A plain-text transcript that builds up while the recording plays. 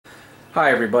Hi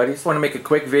everybody, just want to make a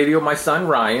quick video of my son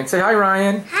Ryan. Say hi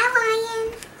Ryan. Hi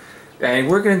Ryan. And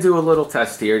we're going to do a little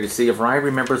test here to see if Ryan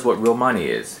remembers what real money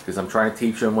is. Because I'm trying to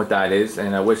teach him what that is,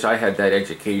 and I wish I had that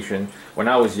education when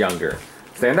I was younger.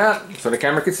 Stand up so the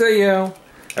camera can see you.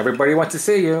 Everybody wants to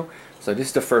see you. So this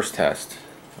is the first test.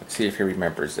 Let's see if he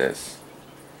remembers this.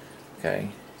 Okay.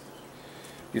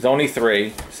 He's only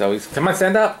 3, so he's... Come on,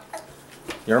 stand up.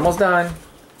 You're almost done.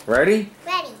 Ready?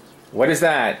 Ready. What is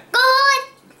that?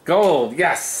 Gold,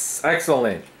 yes,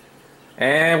 excellent.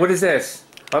 And what is this?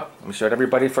 Oh, let me show it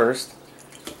everybody first.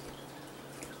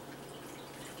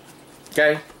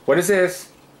 Okay, what is this?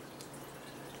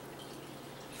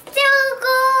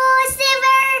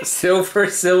 Silver.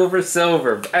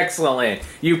 Silver. Excellent.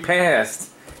 You passed.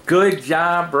 Good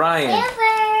job, Brian.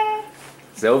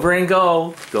 Silver and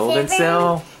gold. Gold and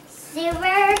silver.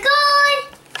 Silver,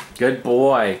 gold. Good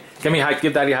boy.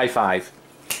 Give Daddy a high five.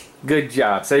 Good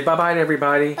job. Say bye-bye to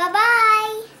everybody.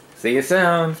 Bye-bye. See you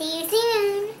soon. See you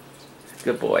soon.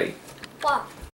 Good boy. Bye.